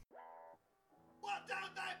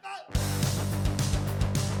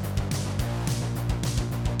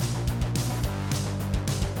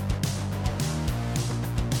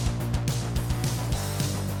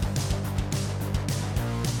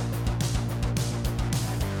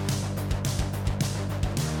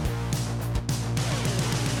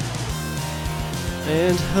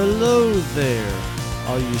And hello there,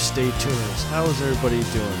 all you Stay Tuners. How is everybody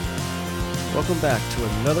doing? Welcome back to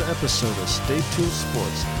another episode of Stay Tuned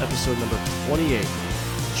Sports, episode number 28.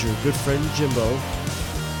 It's your good friend Jimbo.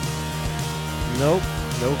 Nope,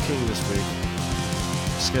 no King this week.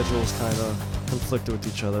 Schedules kind of conflicted with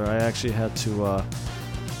each other. I actually had to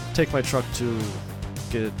take my truck to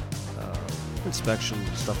get inspection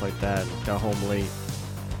and stuff like that. Got home late.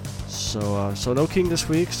 So no King this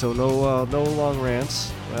week, so no long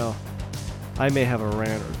rants. Well, I may have a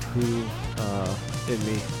rant or two in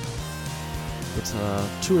me. With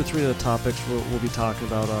two or three of the topics we'll be talking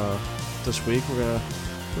about this week. We're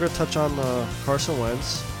gonna touch on Carson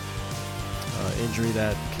Wentz injury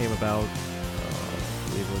that came about. I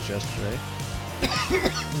believe it was yesterday.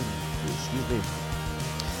 Excuse me.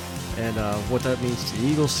 And what that means to the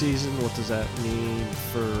Eagles season. What does that mean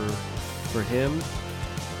for him?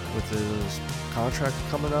 With his contract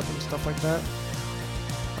coming up and stuff like that.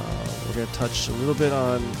 We're going to touch a little bit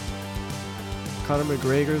on Conor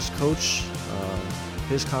McGregor's coach,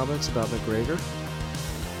 his comments about McGregor.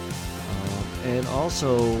 And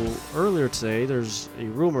also, earlier today, there's a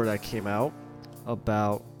rumor that came out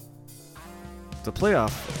about the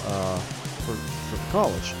playoff for the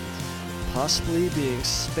college possibly being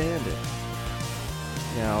expanded.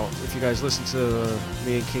 Now, if you guys listened to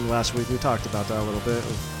me and King last week, we talked about that a little bit.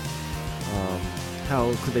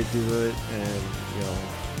 How could they do it, and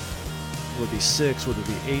would it be 6, would it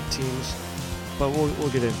be 8 teams? But we'll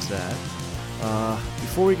get into that.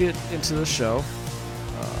 Before we get into the show,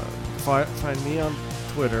 find me on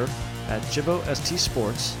Twitter at JimboST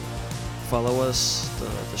Sports. Follow us,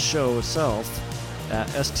 the show itself, at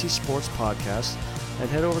ST Sports Podcast, and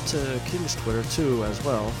head over to King's Twitter too as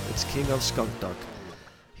well. It's King of Skunk Duck.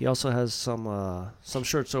 He also has some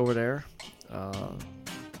shirts over there.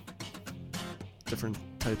 Different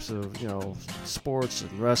types of, sports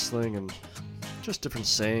and wrestling and just different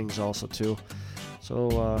sayings also too.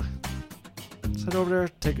 So let's head over there,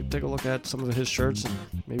 take a look at some of his shirts and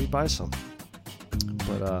maybe buy some.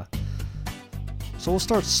 But so we'll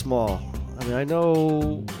start small. I mean, I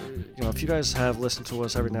know, if you guys have listened to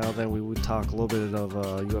us every now and then, we would talk a little bit of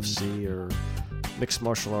UFC or mixed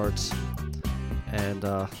martial arts, and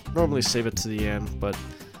normally save it to the end, but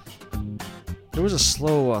there was a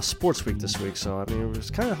slow sports week this week, so I mean it was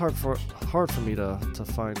kind of hard for me to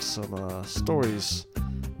find some stories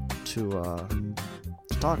to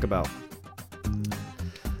talk about.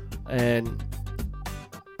 And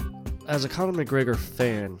as a Conor McGregor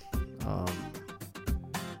fan,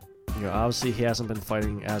 obviously he hasn't been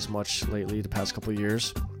fighting as much lately the past couple of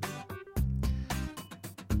years.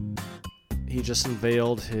 He just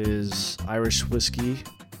unveiled his Irish whiskey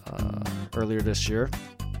earlier this year.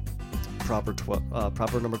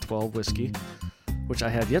 Proper number 12 whiskey, which I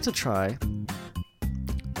have yet to try.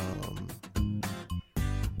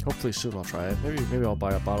 Hopefully soon I'll try it. Maybe I'll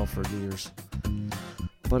buy a bottle for New Year's.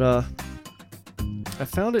 But I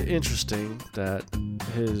found it interesting that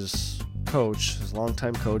his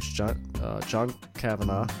longtime coach, John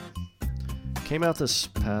Kavanagh, came out this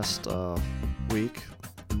past week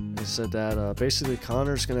and said that basically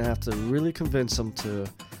Conor's going to have to really convince him to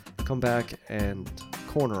come back and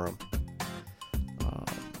corner him.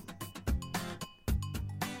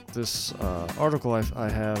 This article I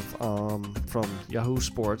have from Yahoo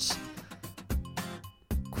Sports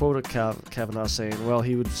quoted Kavanagh saying, well,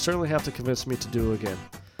 he would certainly have to convince me to do it again.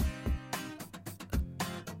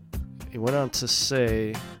 He went on to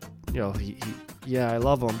say, I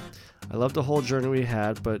love him. I love the whole journey we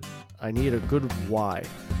had, but I need a good why.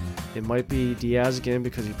 It might be Diaz again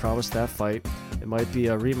because he promised that fight. It might be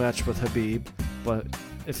a rematch with Khabib, but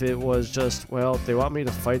if it was just, they want me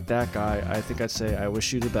to fight that guy, I think I'd say, I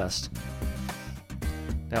wish you the best.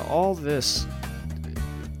 Now, all this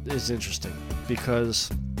is interesting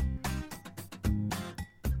because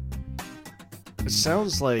it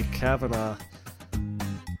sounds like Kavanagh,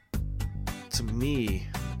 to me,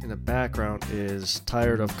 in the background, is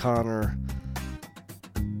tired of Conor,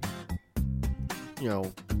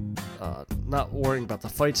 not worrying about the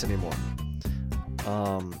fights anymore.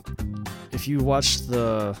 If you watched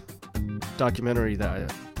the documentary that I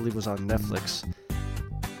believe was on Netflix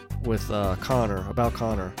with about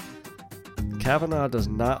Conor, Kavanagh does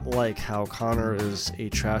not like how Conor is a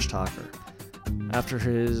trash talker. After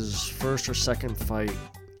his first or second fight,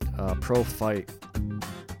 pro fight,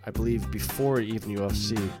 I believe before even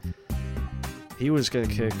UFC, he was going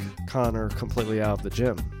to kick Conor completely out of the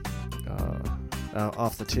gym,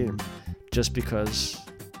 off the team, just because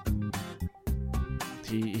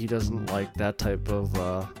he doesn't like that type of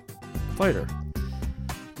fighter.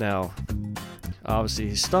 Now, obviously,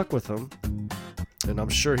 he stuck with him, and I'm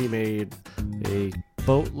sure he made a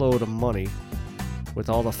boatload of money with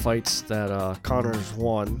all the fights that Conor's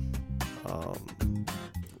won,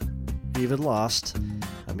 even lost.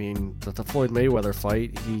 I mean, the Floyd Mayweather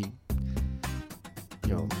fight, he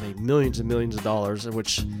made millions and millions of dollars,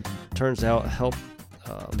 which turns out helped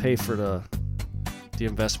pay for the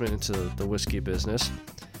investment into the whiskey business.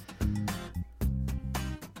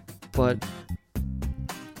 But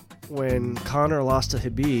when Conor lost to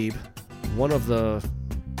Khabib, one of the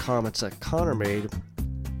comments that Conor made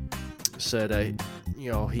said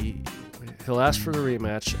he'll ask for the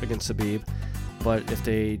rematch against Khabib, but if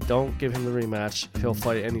they don't give him the rematch, he'll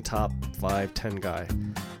fight any top 5-10 guy.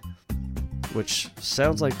 Which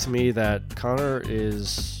sounds like to me that Conor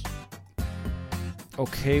is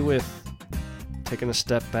okay with taking a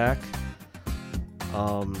step back,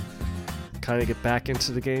 kind of get back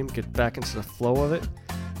into the game, get back into the flow of it.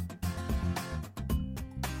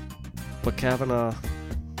 But Kavanagh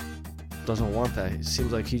doesn't want that. It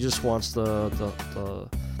seems like he just wants the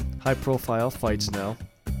high-profile fights now.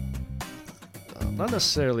 Not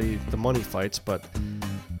necessarily the money fights, but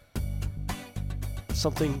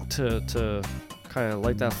something to kind of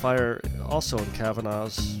light that fire also in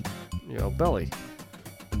Kavanagh's belly.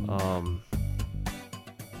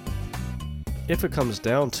 If it comes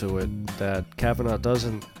down to it that Kavanagh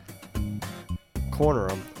doesn't corner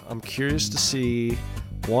him, I'm curious to see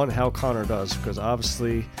how Conor does, because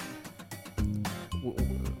obviously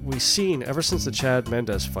we've seen ever since the Chad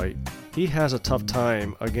Mendes fight, he has a tough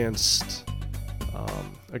time against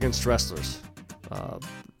wrestlers,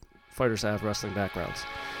 fighters that have wrestling backgrounds.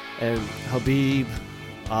 And Khabib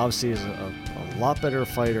obviously is a lot better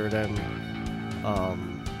fighter than,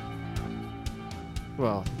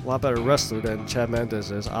 a lot better wrestler than Chad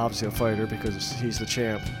Mendes is. Obviously a fighter because he's the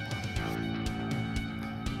champ.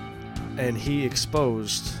 And he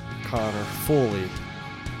exposed Conor fully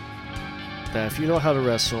that if you know how to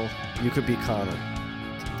wrestle, you could beat Conor.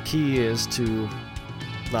 The key is to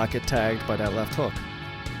not get tagged by that left hook.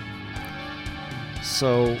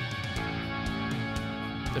 So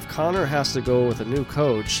if Conor has to go with a new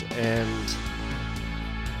coach, and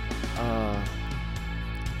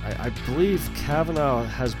I believe Kavanagh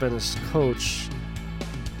has been his coach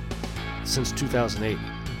since 2008,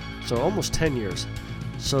 so almost 10 years.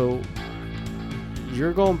 So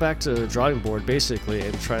you're going back to the drawing board basically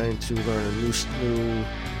and trying to learn a new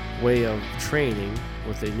way of training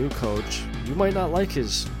with a new coach. You might not like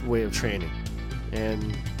his way of training,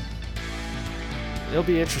 and it'll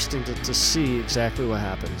be interesting to see exactly what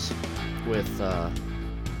happens with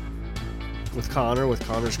Conor, with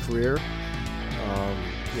Conor's career.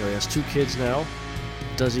 He has 2 kids now.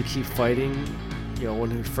 Does he keep fighting? When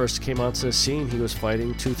he first came onto the scene, he was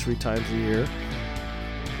fighting 2-3 times a year.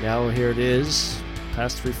 Now here it is,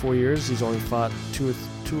 past 3-4 years, he's only fought two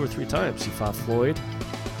or three times. He fought Floyd,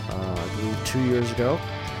 I believe 2 years ago,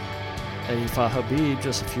 and he fought Khabib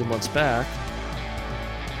just a few months back.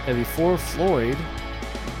 And before Floyd,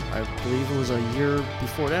 I believe it was a year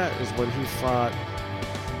before that, is when he fought,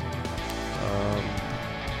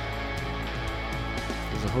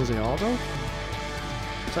 was it Jose Aldo?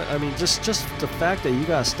 So, I mean, just the fact that you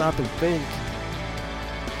gotta stop and think,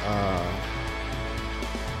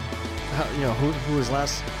 who his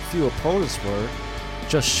last few opponents were,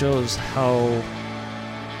 just shows how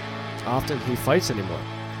often he fights anymore.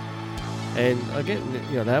 And again,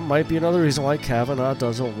 that might be another reason why Kavanagh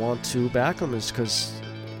doesn't want to back him, is because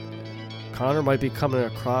Conor might be coming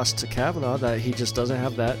across to Kavanagh that he just doesn't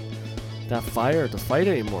have that fire to fight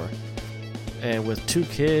anymore. And with 2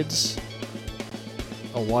 kids,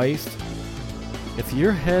 a wife, if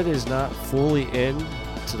your head is not fully in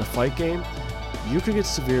to the fight game, you could get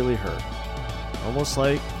severely hurt. Almost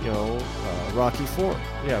like, Rocky IV.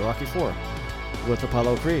 Yeah, Rocky IV with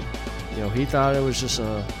Apollo Creed. He thought it was just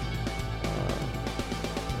a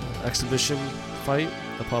exhibition fight,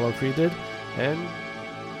 Apollo Creed did, and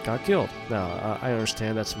got killed. Now, I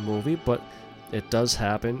understand that's a movie, but it does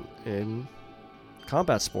happen in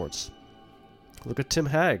combat sports. Look at Tim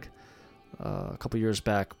Hagg, a couple years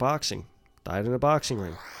back, boxing. Died in a boxing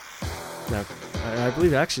ring. Now, I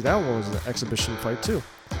believe actually that one was an exhibition fight too.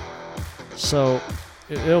 So,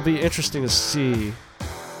 it'll be interesting to see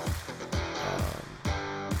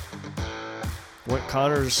what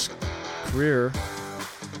Conor's career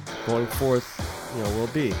going forth, will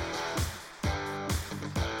be.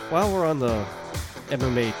 While we're on the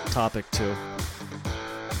MMA topic too,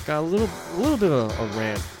 got a little bit of a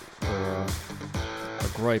rant or a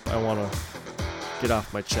gripe I want to get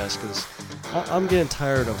off my chest, because I'm getting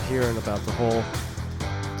tired of hearing about the whole,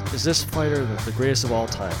 is this fighter the greatest of all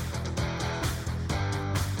time?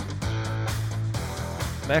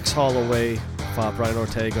 Max Holloway fought Brian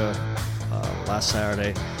Ortega last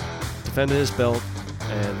Saturday, defended his belt,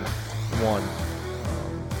 and won,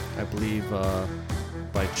 I believe,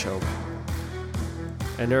 by choke.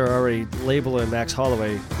 And they're already labeling Max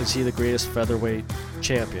Holloway, is he the greatest featherweight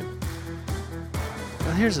champion?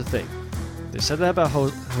 Now here's the thing. They said that about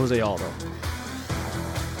Jose Aldo.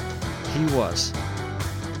 He was.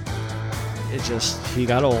 It just, he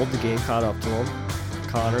got old, the game caught up to him.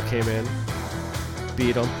 Conor came in,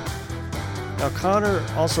 beat him. Now Conor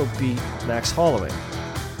also beat Max Holloway.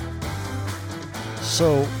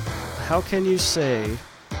 So how can you say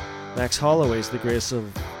Max Holloway is the greatest of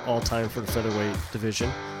all time for the featherweight division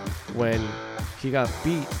when he got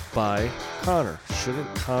beat by Conor?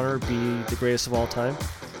 Shouldn't Conor be the greatest of all time?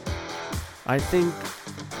 I think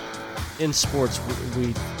in sports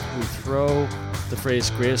we throw the phrase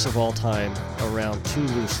greatest of all time around too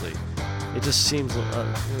loosely. It just seems,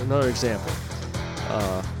 another example,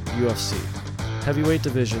 UFC. Heavyweight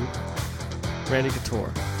division, Randy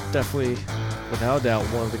Couture. Definitely, without doubt,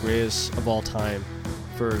 one of the greatest of all time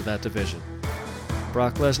for that division.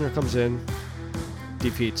 Brock Lesnar comes in,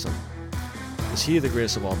 defeats him. Is he the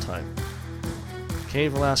greatest of all time?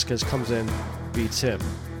 Cain Velasquez comes in, beats him.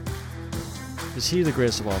 Is he the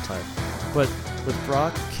greatest of all time? But with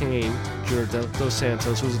Brock, Cain, Junior Dos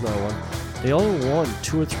Santos, who's another one, they only won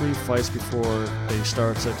 2 or 3 fights before they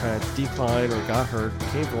started to kind of decline or got hurt.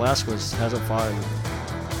 Cain Velasquez hasn't fought in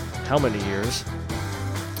how many years?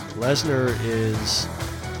 Lesnar is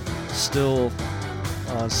still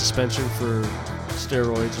on suspension for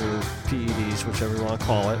steroids or PEDs, whichever you want to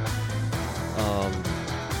call it.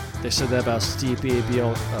 They said that about Stipe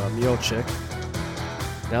Miocic.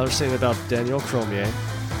 Now they're saying about Daniel Cormier,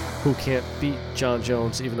 who can't beat John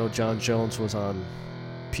Jones, even though John Jones was on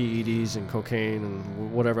PEDs and cocaine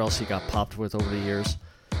and whatever else he got popped with over the years.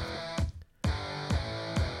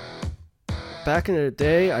 Back in the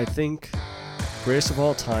day, I think greatest of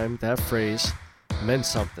all time, that phrase, meant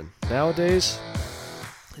something. Nowadays,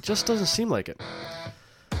 it just doesn't seem like it.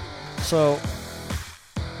 So,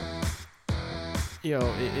 you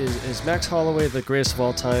know, is Max Holloway the greatest of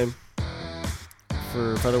all time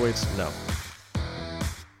for featherweights? No.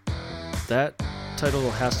 That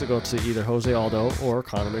title has to go to either Jose Aldo or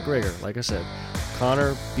Conor McGregor. Like I said,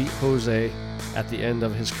 Conor beat Jose at the end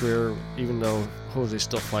of his career, even though Jose's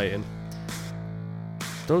still fighting.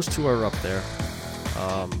 Those two are up there.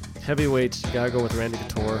 Heavyweights, you gotta go with Randy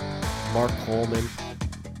Couture, Mark Coleman,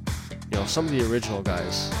 you know, some of the original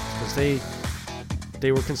guys, because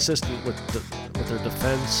they were consistent with their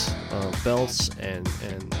defense, belts, and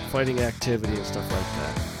fighting activity and stuff like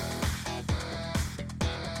that.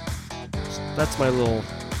 That's my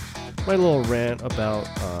little rant about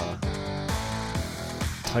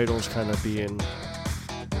titles kind of being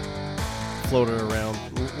floated around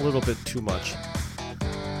a little bit too much.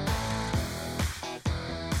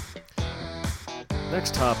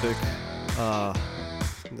 Next topic,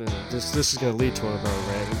 this is going to lead to another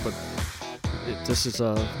rant, but this is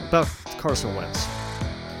about Carson Wentz.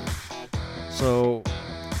 So,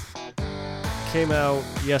 came out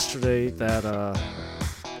yesterday that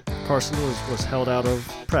Carson was held out of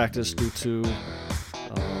practice due to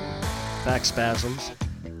back spasms,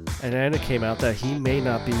 and then it came out that he may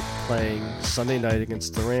not be playing Sunday night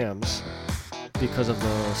against the Rams because of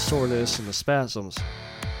the soreness and the spasms.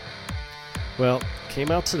 Well,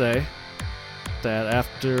 came out today that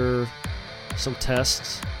after some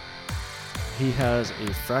tests, he has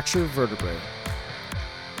a fractured vertebrae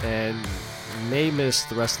and may miss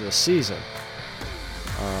the rest of the season.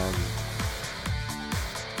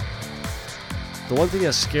 The one thing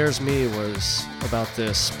that scares me was about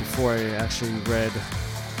this before I actually read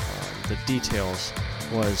the details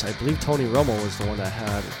was I believe Tony Romo was the one that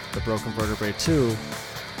had the broken vertebrae too,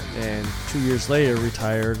 and 2 years later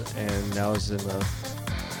retired and now is in the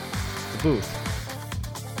booth.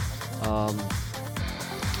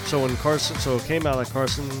 So it came out that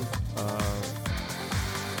Carson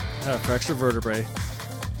had a fractured vertebrae,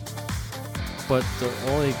 but the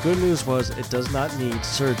only good news was it does not need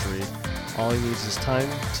surgery. All he needs is time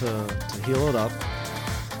to heal it up,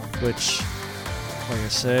 which, like I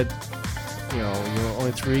said, you know,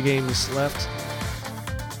 only 3 games left.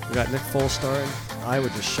 We got Nick Foles starting. I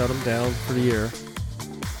would just shut him down for the year,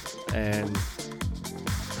 and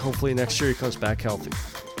hopefully next year he comes back healthy.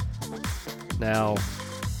 Now,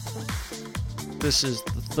 this is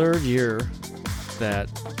the 3rd year that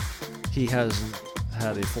he hasn't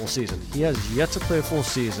had a full season. He has yet to play a full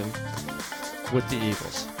season with the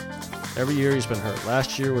Eagles. Every year he's been hurt.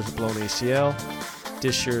 Last year was a blown ACL.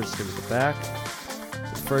 This year it was the back.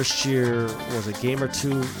 first year was a game or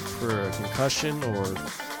two for a concussion or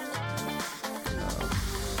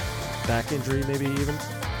back injury, maybe even.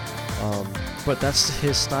 But that's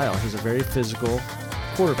his style. He's a very physical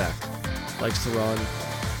quarterback. Likes to run,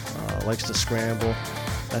 likes to scramble.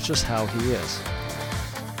 That's just how he is.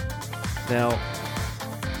 Now,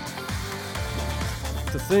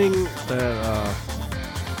 the thing that,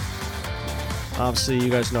 obviously you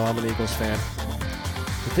guys know I'm an Eagles fan.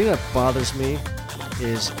 The thing that bothers me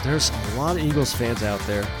is there's a lot of Eagles fans out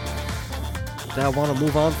there that want to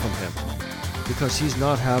move on from him because he's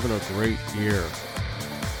not having a great year.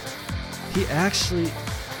 He actually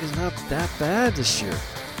is not that bad this year.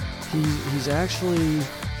 He's actually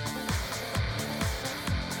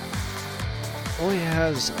only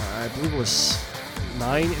has, I believe it was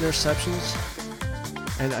 9 interceptions.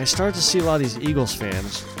 And I started to see a lot of these Eagles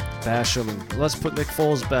fans bash him. And let's put Nick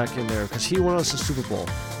Foles back in there because he won us the Super Bowl.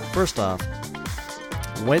 First off,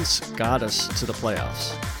 Wentz got us to the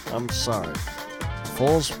playoffs. I'm sorry.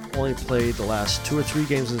 Foles only played the last 2 or 3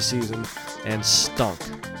 games of the season and stunk.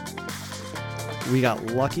 We got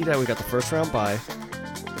lucky that we got the first round bye,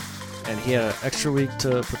 and he had an extra week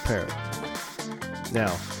to prepare. Now,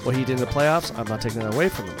 what he did in the playoffs, I'm not taking that away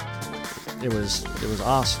from him. It was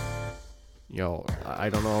awesome. You know, I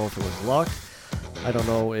don't know if it was luck. I don't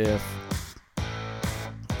know if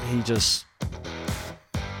he just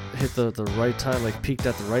hit the right time, like peaked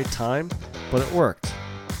at the right time, but it worked.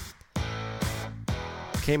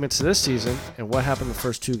 Came into this season, and what happened the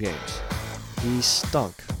first 2 games? He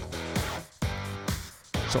stunk.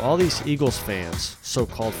 So all these Eagles fans,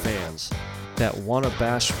 so-called fans, that want to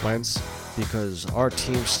bash Wentz because our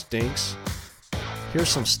team stinks, here's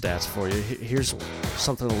some stats for you. Here's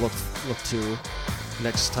something to look to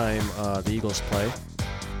next time the Eagles play.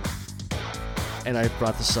 And I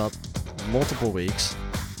brought this up multiple weeks.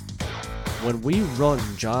 When we run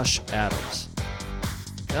Josh Adams,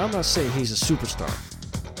 and I'm not saying he's a superstar,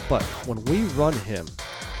 but when we run him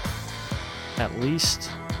at least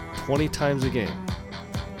 20 times a game,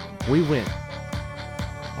 we win.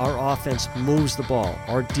 Our offense moves the ball.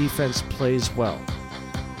 Our defense plays well.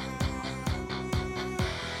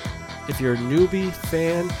 If you're a newbie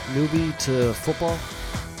to football,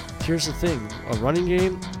 here's the thing. A running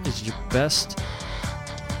game is your best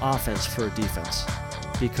offense for a defense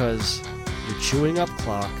because you're chewing up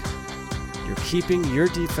clock. You're keeping your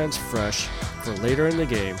defense fresh for later in the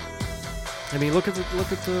game. I mean, look at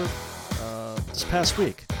this past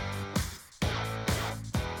week.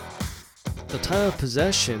 The time of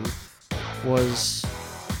possession was,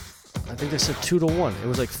 I think they said 2-1. It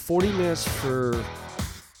was like 40 minutes for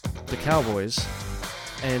the Cowboys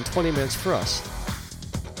and 20 minutes for us.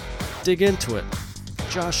 Dig into it.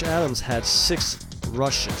 Josh Adams had 6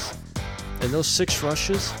 rushes. And those 6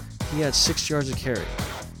 rushes, he had 6 yards of carry.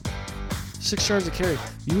 6 yards of carry.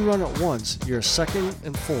 You run it once, you're 2nd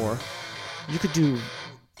and 4. You could do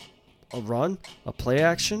a run, a play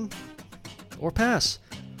action, or pass.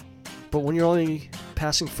 But when you're only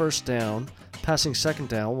passing first down, passing second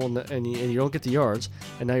down, well, and you don't get the yards,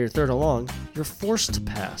 and now you're 3rd and long, you're forced to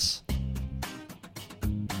pass.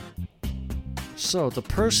 So the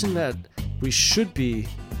person that we should be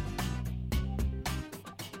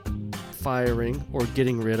firing or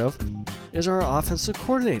getting rid of is our offensive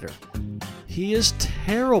coordinator. He is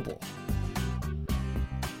terrible.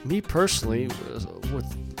 Me personally,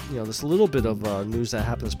 with this little bit of news that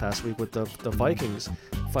happened this past week with the Vikings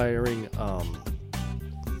firing,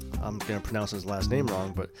 I'm going to pronounce his last name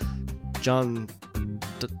wrong, but John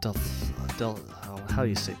how do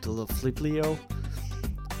you say, DeFilippo?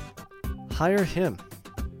 Hire him.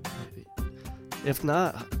 If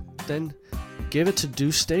not, then give it to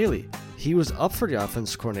Deuce Staley. He was up for the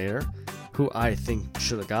offense coordinator, who I think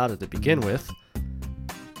should have got it to begin with.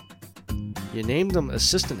 You named him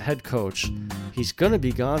assistant head coach. He's going to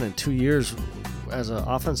be gone in 2 years as an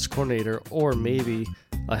offense coordinator or maybe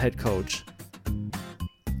a head coach.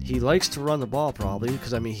 He likes to run the ball probably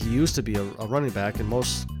because, he used to be a running back, and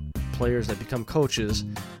most players that become coaches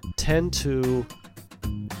tend to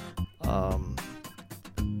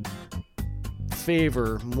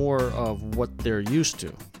favor more of what they're used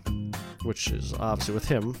to, which is obviously with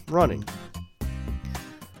him running.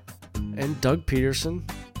 And Doug Peterson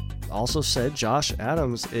also said Josh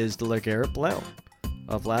Adams is the LeGarrette Blount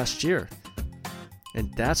of last year.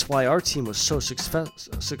 And that's why our team was so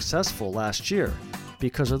successful last year,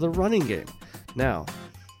 because of the running game. Now,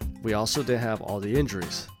 we also did have all the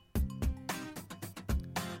injuries.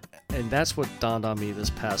 And that's what dawned on me this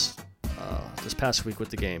past week with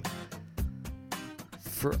the game.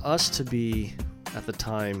 For us to be, at the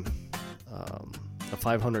time, a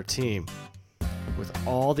 500 team, with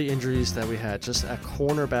all the injuries that we had just at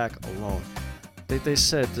cornerback alone. They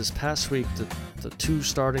said this past week the two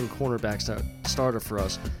starting cornerbacks that started for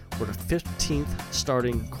us were the 15th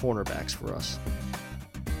starting cornerbacks for us.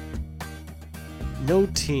 No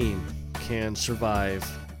team can survive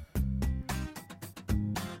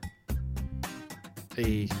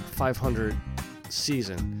a 500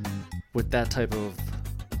 season with that type of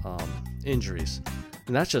injuries.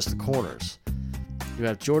 And that's just the corners. You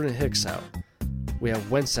have Jordan Hicks out. We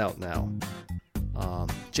have Wentz out now.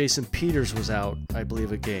 Jason Peters was out, I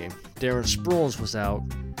believe, a game. Darren Sproles was out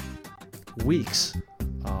weeks.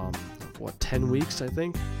 10 weeks, I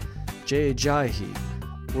think? Jay Ajayi.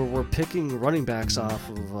 We're picking running backs off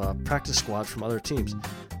of practice squad from other teams.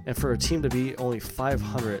 And for a team to be only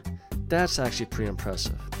 500, that's actually pretty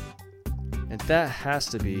impressive. And that has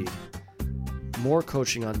to be more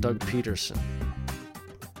coaching on Doug Peterson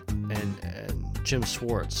and Jim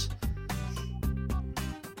Schwartz.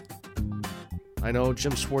 I know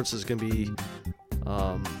Jim Schwartz is going to be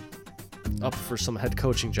up for some head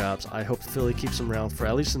coaching jobs. I hope Philly keeps him around for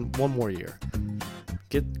at least one more year.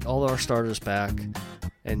 Get all our starters back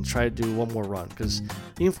and try to do one more run. Because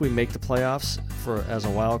even if we make the playoffs as a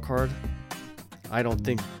wild card, I don't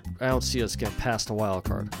see us getting past the wild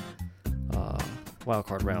card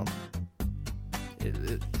round.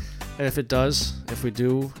 And if it does, if we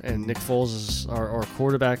do, and Nick Foles is our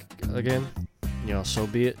quarterback again, so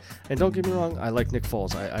be it. And don't get me wrong, I like Nick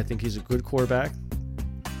Foles. I think he's a good quarterback.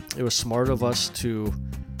 It was smart of us to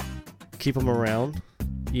keep him around,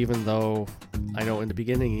 even though I know in the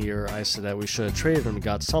beginning of the year I said that we should have traded him and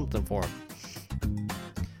got something for him.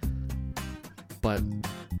 But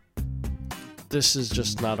this is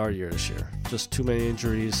just not our year this year. Just too many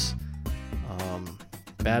injuries.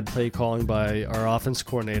 Bad play calling by our offense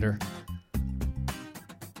coordinator.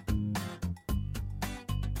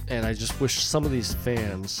 And I just wish some of these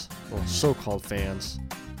fans, or so-called fans,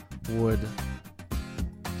 would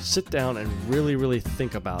sit down and really, really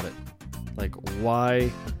think about it. Like,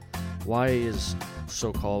 why is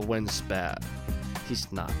so-called Wentz bad?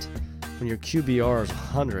 He's not. When your QBR is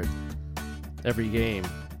 100 every game,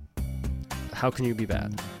 how can you be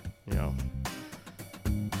bad?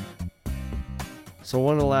 So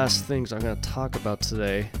one of the last things I'm going to talk about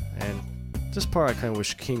today, and this part I kind of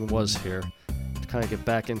wish King was here, to kind of get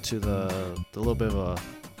back into the little bit of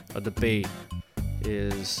a debate,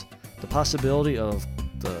 is the possibility of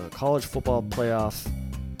the college football playoff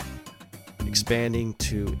expanding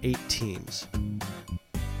to 8 teams.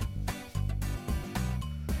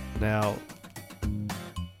 Now,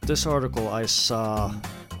 this article I saw,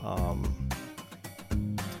 I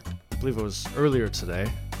believe it was earlier today,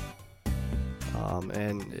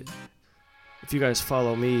 and if you guys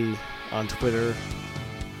follow me on Twitter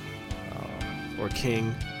or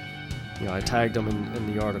King, I tagged them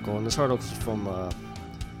in the article, and this article is from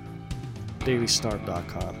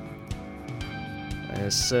dailysnark.com. And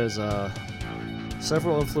it says,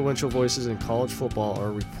 several influential voices in college football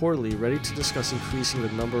are reportedly ready to discuss increasing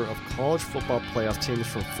the number of college football playoff teams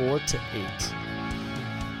from 4 to 8.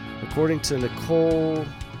 According to Nicole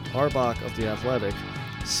Arbach of The Athletic,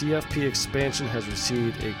 CFP expansion has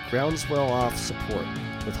received a groundswell of support,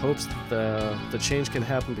 with hopes that the change can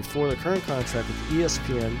happen before the current contract with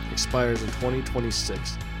ESPN expires in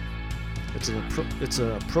 2026. It's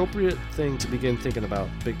an appropriate thing to begin thinking about,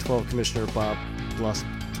 Big 12 Commissioner Bob Bluss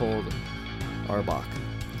told Arbach.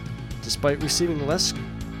 Despite receiving less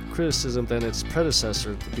criticism than its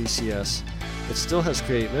predecessor, the BCS, it still has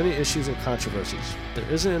created many issues and controversies. There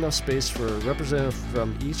isn't enough space for a representative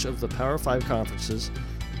from each of the Power 5 conferences,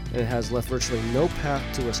 and it has left virtually no path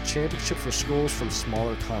to a championship for schools from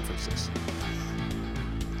smaller conferences.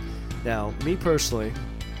 Now, me personally,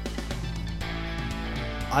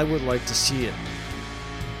 I would like to see it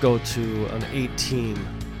go to an 8-team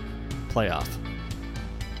playoff.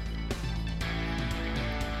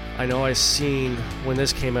 I know when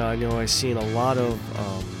this came out, I seen a lot of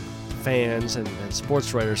fans and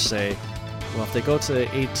sports writers say, well, if they go to the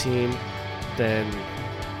 8-team, then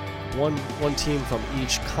one team from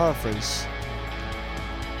each conference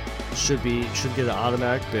should get an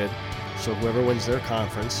automatic bid. So whoever wins their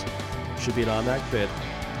conference should be an automatic bid,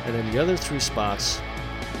 and then the other 3 spots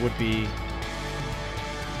would be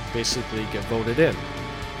basically get voted in,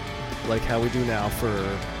 like how we do now for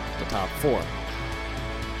the top 4.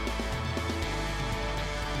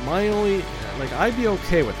 I'd be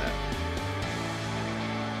okay with that.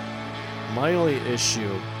 My only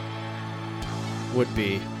issue would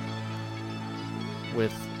be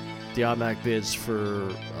with the automatic bids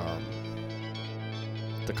for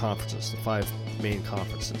the conferences, the 5 main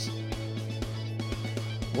conferences.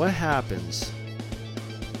 What happens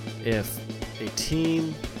if a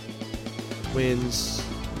team wins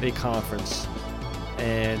a conference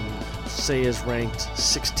and say is ranked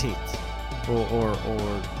 16th or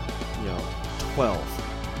 12th.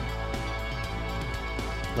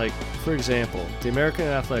 Like, for example, the American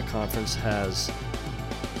Athletic Conference has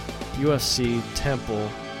USC, Temple,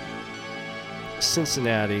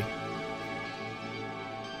 Cincinnati,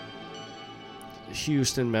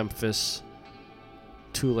 Houston, Memphis,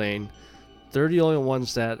 Tulane. They're the only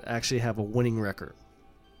ones that actually have a winning record.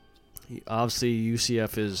 Obviously,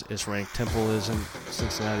 UCF is ranked. Temple isn't.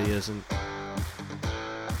 Cincinnati isn't.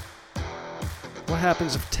 What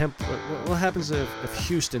happens if What happens if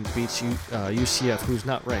Houston beats UCF, who's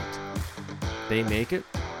not ranked? They make it,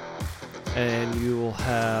 and you will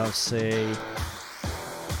have, say,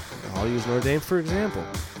 I'll use Notre Dame for example.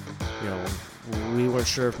 We weren't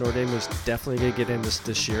sure if Notre Dame was definitely going to get in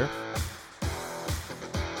this year.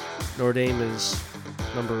 Notre Dame is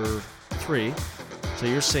number 3. So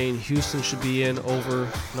you're saying Houston should be in over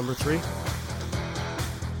number 3?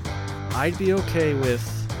 I'd be okay with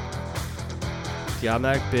the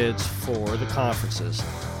automatic bids for the conferences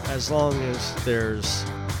as long as there's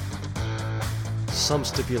some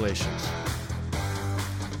stipulations.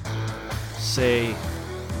 Say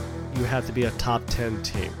you have to be a top 10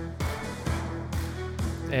 team.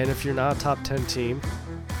 And if you're not a top 10 team,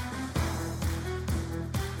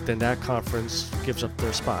 then that conference gives up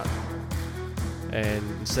their spot. And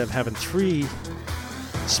instead of having 3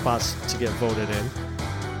 spots to get voted in,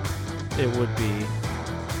 it would be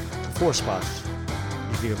 4 spots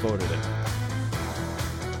you can get voted in.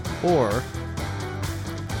 Or,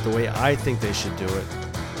 the way I think they should do it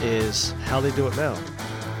is how they do it now.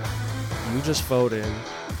 You just vote in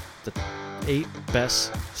the 8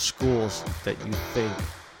 best schools that you think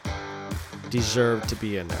deserve to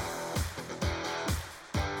be in there.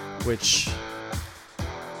 Which,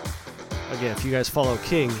 again, if you guys follow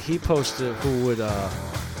King, he posted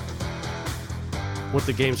what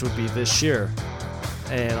the games would be this year.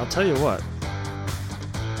 And I'll tell you what,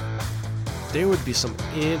 there would be some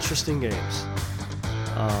interesting games.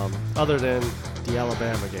 Other than the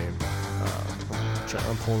Alabama game.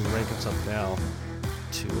 I'm pulling the rankings up now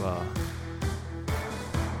to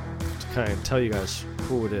kind of tell you guys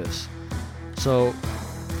who it is. So,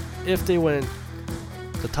 if they went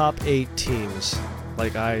the top 8 teams,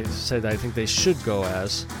 like I said I think they should go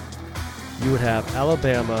as, you would have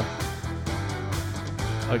Alabama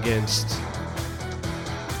against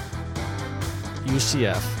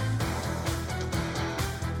UCF.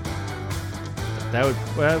 That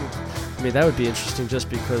would be interesting just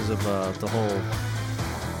because of the whole,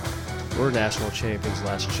 we're national champions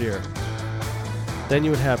last year. Then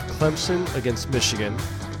you would have Clemson against Michigan,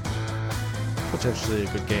 potentially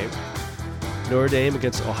a good game. Notre Dame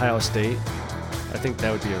against Ohio State, I think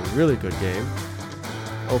that would be a really good game.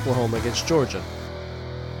 Oklahoma against Georgia.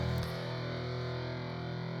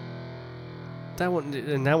 That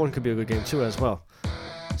one could be a good game too as well.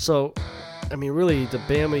 So, I mean, really, the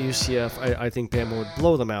Bama UCF, I think Bama would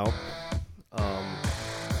blow them out.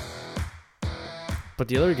 But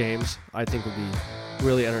the other games, I think, would be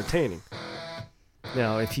really entertaining.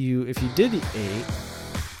 Now, if you did the 8,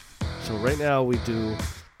 so right now we do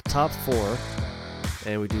top 4,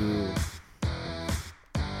 and we do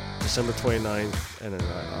December 29th, and then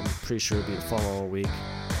I'm pretty sure it'd be the following week.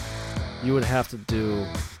 You would have to do.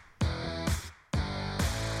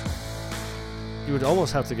 You would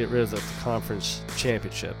almost have to get rid of the conference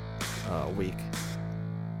championship week.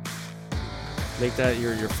 Make that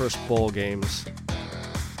your first bowl games,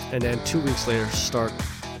 and then 2 weeks later start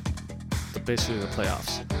basically the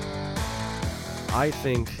playoffs.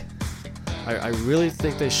 I really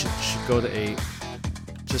think they should go to 8,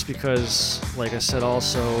 just because, like I said,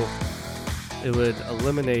 also it would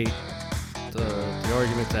eliminate the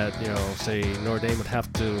argument that, say Notre Dame would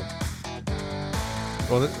have to.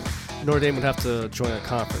 Well, Notre Dame would have to join a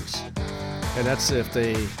conference, and that's if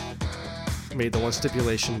they made the one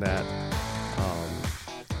stipulation that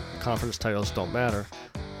conference titles don't matter.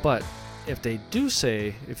 But if they do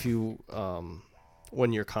say, if you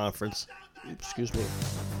win your conference,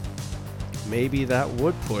 maybe that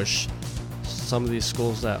would push some of these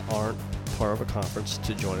schools that aren't part of a conference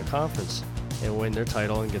to join a conference and win their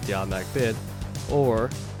title and get the automatic bid, or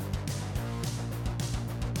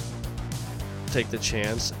take the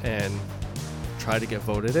chance and try to get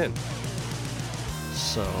voted in.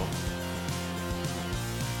 So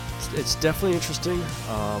it's definitely interesting.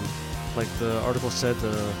 Like the article said,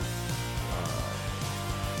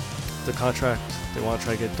 the contract, they want to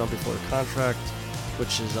try to get it done before the contract,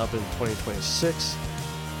 which is up in 2026.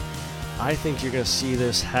 I think you're going to see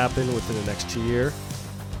this happen within the next 2 years.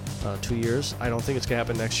 2 years. I don't think it's going to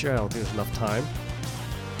happen next year. I don't think there's enough time.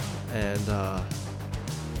 And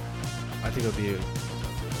I think it'll be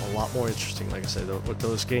a lot more interesting, like I said, with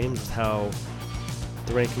those games, with how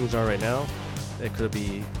the rankings are right now. It could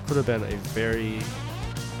have been a very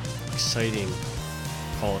exciting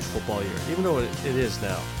college football year, even though it is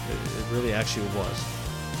now. It really actually was.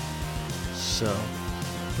 So,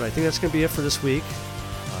 but I think that's going to be it for this week.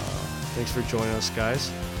 Thanks for joining us,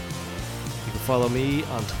 guys. You can follow me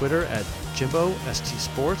on Twitter at Jimbo ST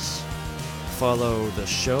Sports. Follow the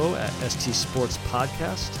show at ST Sports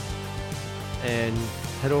Podcast, and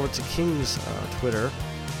head over to King's Twitter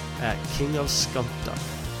at King of Skunk Duck.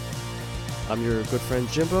 I'm your good friend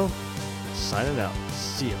Jimbo, signing out.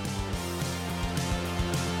 See ya.